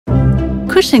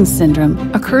Cushing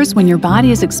syndrome occurs when your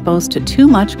body is exposed to too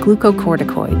much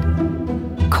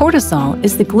glucocorticoid. Cortisol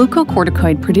is the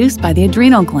glucocorticoid produced by the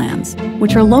adrenal glands,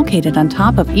 which are located on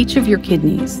top of each of your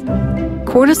kidneys.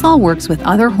 Cortisol works with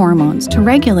other hormones to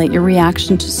regulate your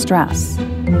reaction to stress.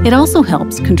 It also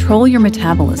helps control your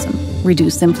metabolism,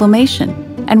 reduce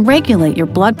inflammation, and regulate your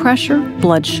blood pressure,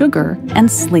 blood sugar, and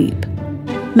sleep.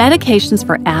 Medications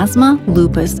for asthma,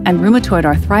 lupus, and rheumatoid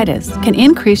arthritis can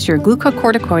increase your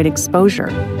glucocorticoid exposure.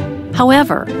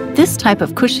 However, this type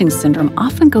of Cushing syndrome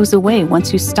often goes away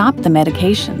once you stop the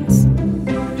medications.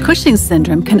 Cushing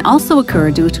syndrome can also occur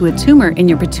due to a tumor in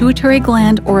your pituitary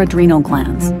gland or adrenal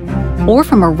glands, or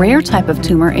from a rare type of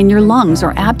tumor in your lungs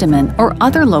or abdomen or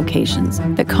other locations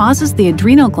that causes the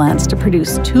adrenal glands to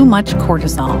produce too much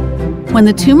cortisol. When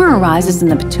the tumor arises in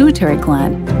the pituitary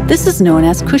gland, this is known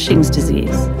as Cushing's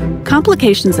disease.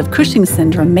 Complications of Cushing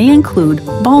syndrome may include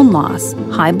bone loss,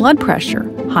 high blood pressure,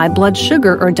 high blood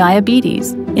sugar or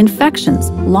diabetes, infections,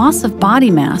 loss of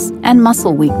body mass, and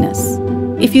muscle weakness.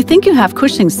 If you think you have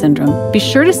Cushing syndrome, be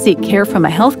sure to seek care from a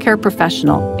healthcare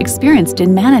professional experienced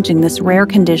in managing this rare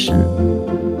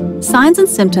condition. Signs and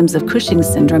symptoms of Cushing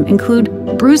syndrome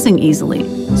include bruising easily,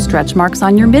 stretch marks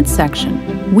on your midsection,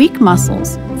 weak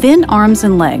muscles, thin arms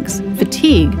and legs,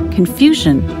 fatigue,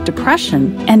 confusion,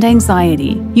 depression, and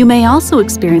anxiety. You may also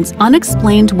experience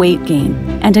unexplained weight gain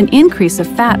and an increase of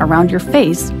fat around your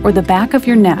face or the back of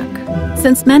your neck.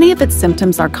 Since many of its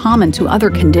symptoms are common to other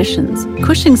conditions,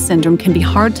 Cushing syndrome can be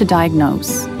hard to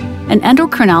diagnose. An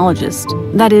endocrinologist,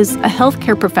 that is, a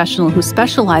healthcare professional who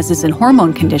specializes in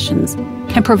hormone conditions,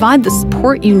 can provide the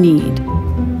support you need.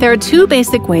 There are two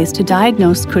basic ways to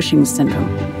diagnose Cushing syndrome.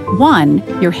 One,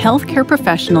 your healthcare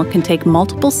professional can take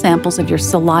multiple samples of your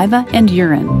saliva and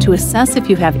urine to assess if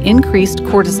you have increased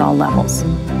cortisol levels.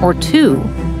 Or two,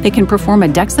 they can perform a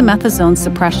dexamethasone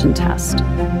suppression test.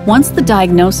 Once the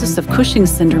diagnosis of Cushing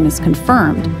syndrome is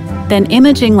confirmed, then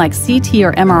imaging like CT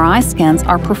or MRI scans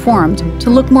are performed to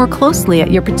look more closely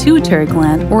at your pituitary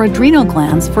gland or adrenal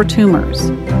glands for tumors.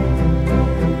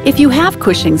 If you have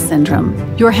Cushing syndrome,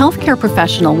 your healthcare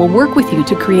professional will work with you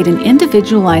to create an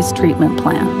individualized treatment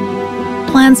plan.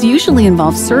 Plans usually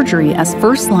involve surgery as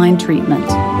first-line treatment.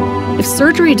 If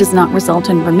surgery does not result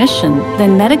in remission,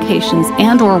 then medications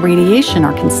and/or radiation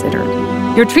are considered.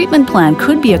 Your treatment plan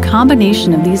could be a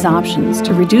combination of these options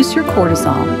to reduce your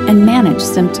cortisol and manage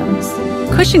symptoms.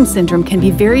 Cushing syndrome can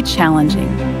be very challenging.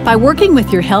 By working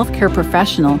with your healthcare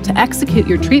professional to execute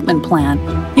your treatment plan,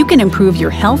 you can improve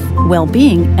your health,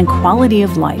 well-being, and quality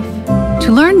of life.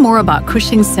 To learn more about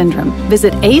Cushing syndrome,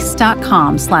 visit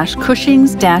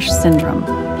ace.com/Cushing's-syndrome.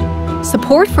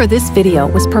 Support for this video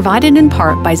was provided in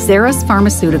part by Xeris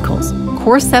Pharmaceuticals,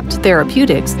 Corcept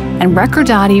Therapeutics, and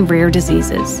Recordati Rare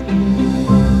Diseases.